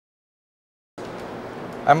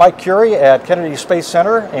I'm Mike Curie at Kennedy Space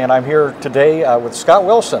Center, and I'm here today with Scott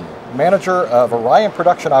Wilson, Manager of Orion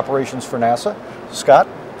Production Operations for NASA. Scott,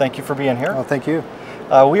 thank you for being here. Oh, thank you.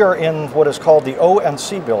 We are in what is called the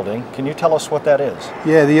O&C building. Can you tell us what that is?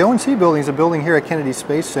 Yeah, the O&C building is a building here at Kennedy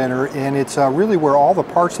Space Center, and it's really where all the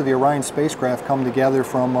parts of the Orion spacecraft come together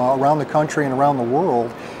from around the country and around the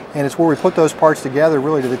world. And it's where we put those parts together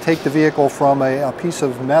really to take the vehicle from a piece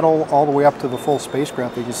of metal all the way up to the full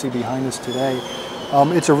spacecraft that you see behind us today.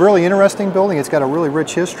 It's a really interesting building. It's got a really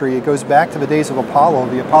rich history. It goes back to the days of Apollo.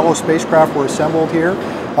 The Apollo spacecraft were assembled here.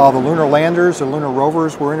 The lunar landers, the lunar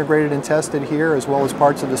rovers were integrated and tested here, as well as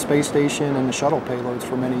parts of the space station and the shuttle payloads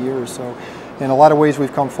for many years. So in a lot of ways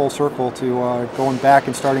we've come full circle to going back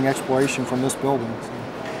and starting exploration from this building. So.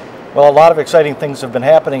 Well, a lot of exciting things have been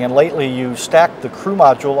happening, and lately you stacked the crew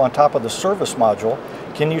module on top of the service module.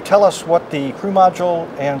 Can you tell us what the crew module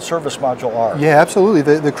and service module are? Yeah, absolutely.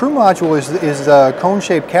 The crew module is a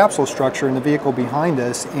cone-shaped capsule structure in the vehicle behind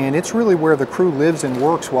us, and it's really where the crew lives and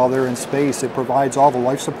works while they're in space. It provides all the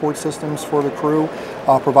life support systems for the crew,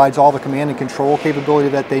 provides all the command and control capability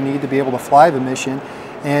that they need to be able to fly the mission.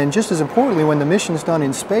 And just as importantly, when the mission's done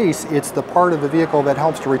in space, it's the part of the vehicle that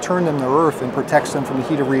helps to return them to Earth and protects them from the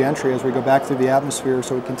heat of re-entry as we go back through the atmosphere.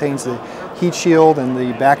 So it contains the heat shield and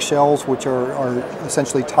the back shells, which are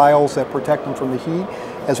essentially tiles that protect them from the heat,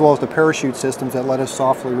 as well as the parachute systems that let us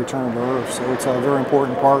softly return to Earth. So it's a very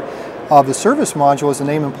important part. The service module, as the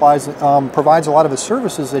name implies, provides a lot of the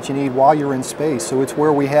services that you need while you're in space. So it's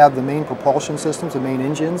where we have the main propulsion systems, the main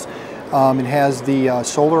engines. It has the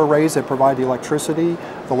solar arrays that provide the electricity,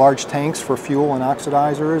 the large tanks for fuel and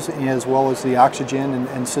oxidizers, as well as the oxygen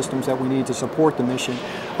and systems that we need to support the mission.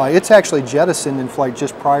 It's actually jettisoned in flight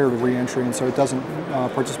just prior to re-entry, and so it doesn't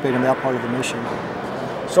participate in that part of the mission.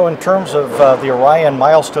 So in terms of the Orion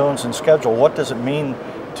milestones and schedule, what does it mean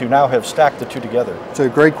to now have stacked the two together? It's a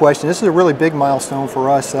great question. This is a really big milestone for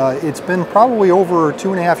us. It's been probably over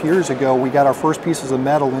 2.5 years ago we got our first pieces of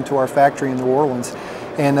metal into our factory in New Orleans.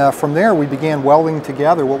 And from there we began welding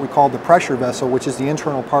together what we call the pressure vessel, which is the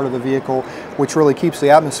internal part of the vehicle, which really keeps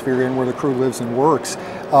the atmosphere in where the crew lives and works.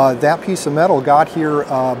 That piece of metal got here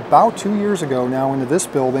about 2 years ago now into this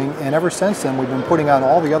building, and ever since then we've been putting on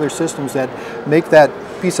all the other systems that make that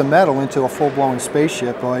piece of metal into a full-blown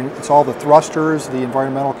spaceship. It's all the thrusters, the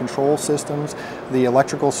environmental control systems, the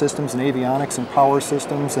electrical systems and avionics and power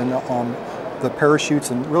systems, and the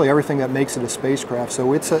parachutes, and really everything that makes it a spacecraft.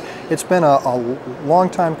 So it's been a long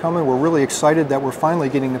time coming. We're really excited that we're finally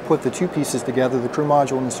getting to put the two pieces together, the crew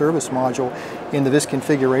module and the service module, into this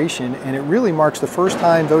configuration, and it really marks the first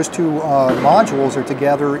time those two modules are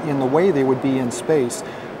together in the way they would be in space.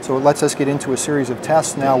 So it lets us get into a series of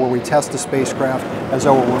tests now where we test the spacecraft as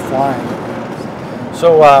though it were flying.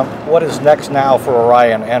 So what is next now for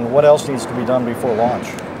Orion, and what else needs to be done before launch?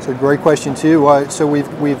 It's a great question too. So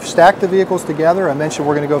we've stacked the vehicles together. I mentioned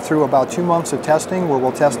we're going to go through about 2 months of testing where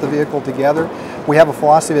we'll test the vehicle together. We have a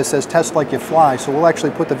philosophy that says test like you fly, so we'll actually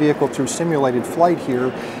put the vehicle through simulated flight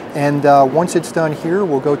here, and once it's done here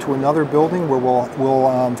we'll go to another building where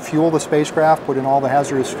we'll fuel the spacecraft, put in all the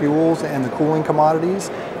hazardous fuels and the cooling commodities.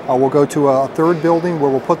 We'll go to a third building where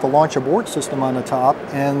we'll put the launch abort system on the top,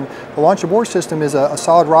 and the launch abort system is a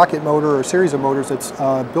solid rocket motor or a series of motors that's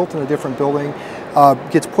built in a different building.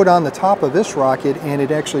 Gets put on the top of this rocket, and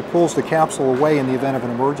it actually pulls the capsule away in the event of an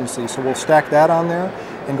emergency. So we'll stack that on there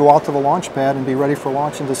and go out to the launch pad and be ready for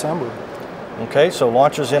launch in December. Okay, so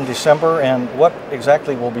launches in December, and what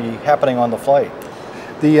exactly will be happening on the flight?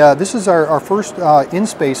 This is our first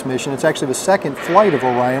in-space mission. It's actually the second flight of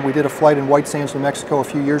Orion. We did a flight in White Sands, New Mexico a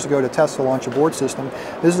few years ago to test the launch abort system.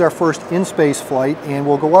 This is our first in-space flight, and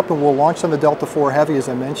we'll go up and we'll launch on the Delta IV Heavy, as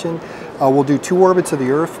I mentioned. We'll do 2 orbits of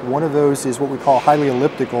the Earth. One of those is what we call highly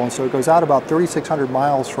elliptical, and so it goes out about 3,600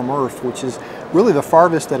 miles from Earth, which is really the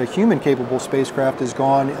farthest that a human-capable spacecraft has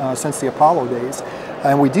gone since the Apollo days.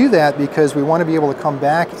 And we do that because we want to be able to come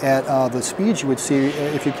back at the speeds you would see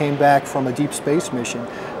if you came back from a deep space mission.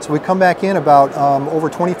 So we come back in about over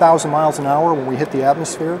 20,000 miles an hour when we hit the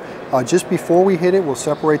atmosphere. Just before we hit it, we'll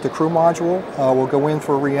separate the crew module. We'll go in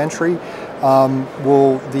for re-entry.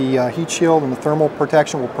 The heat shield and the thermal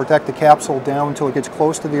protection will protect the capsule down until it gets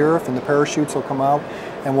close to the Earth, and the parachutes will come out,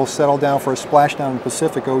 and we'll settle down for a splashdown in the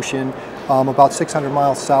Pacific Ocean about 600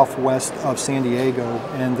 miles southwest of San Diego.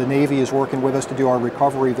 And the Navy is working with us to do our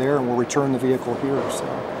recovery there, and we'll return the vehicle here.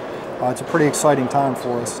 So it's a pretty exciting time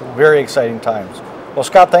for us. Very exciting times. Well,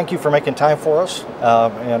 Scott, thank you for making time for us,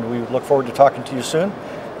 and we look forward to talking to you soon.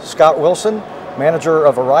 Scott Wilson, Manager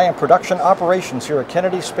of Orion Production Operations here at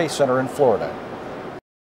Kennedy Space Center in Florida.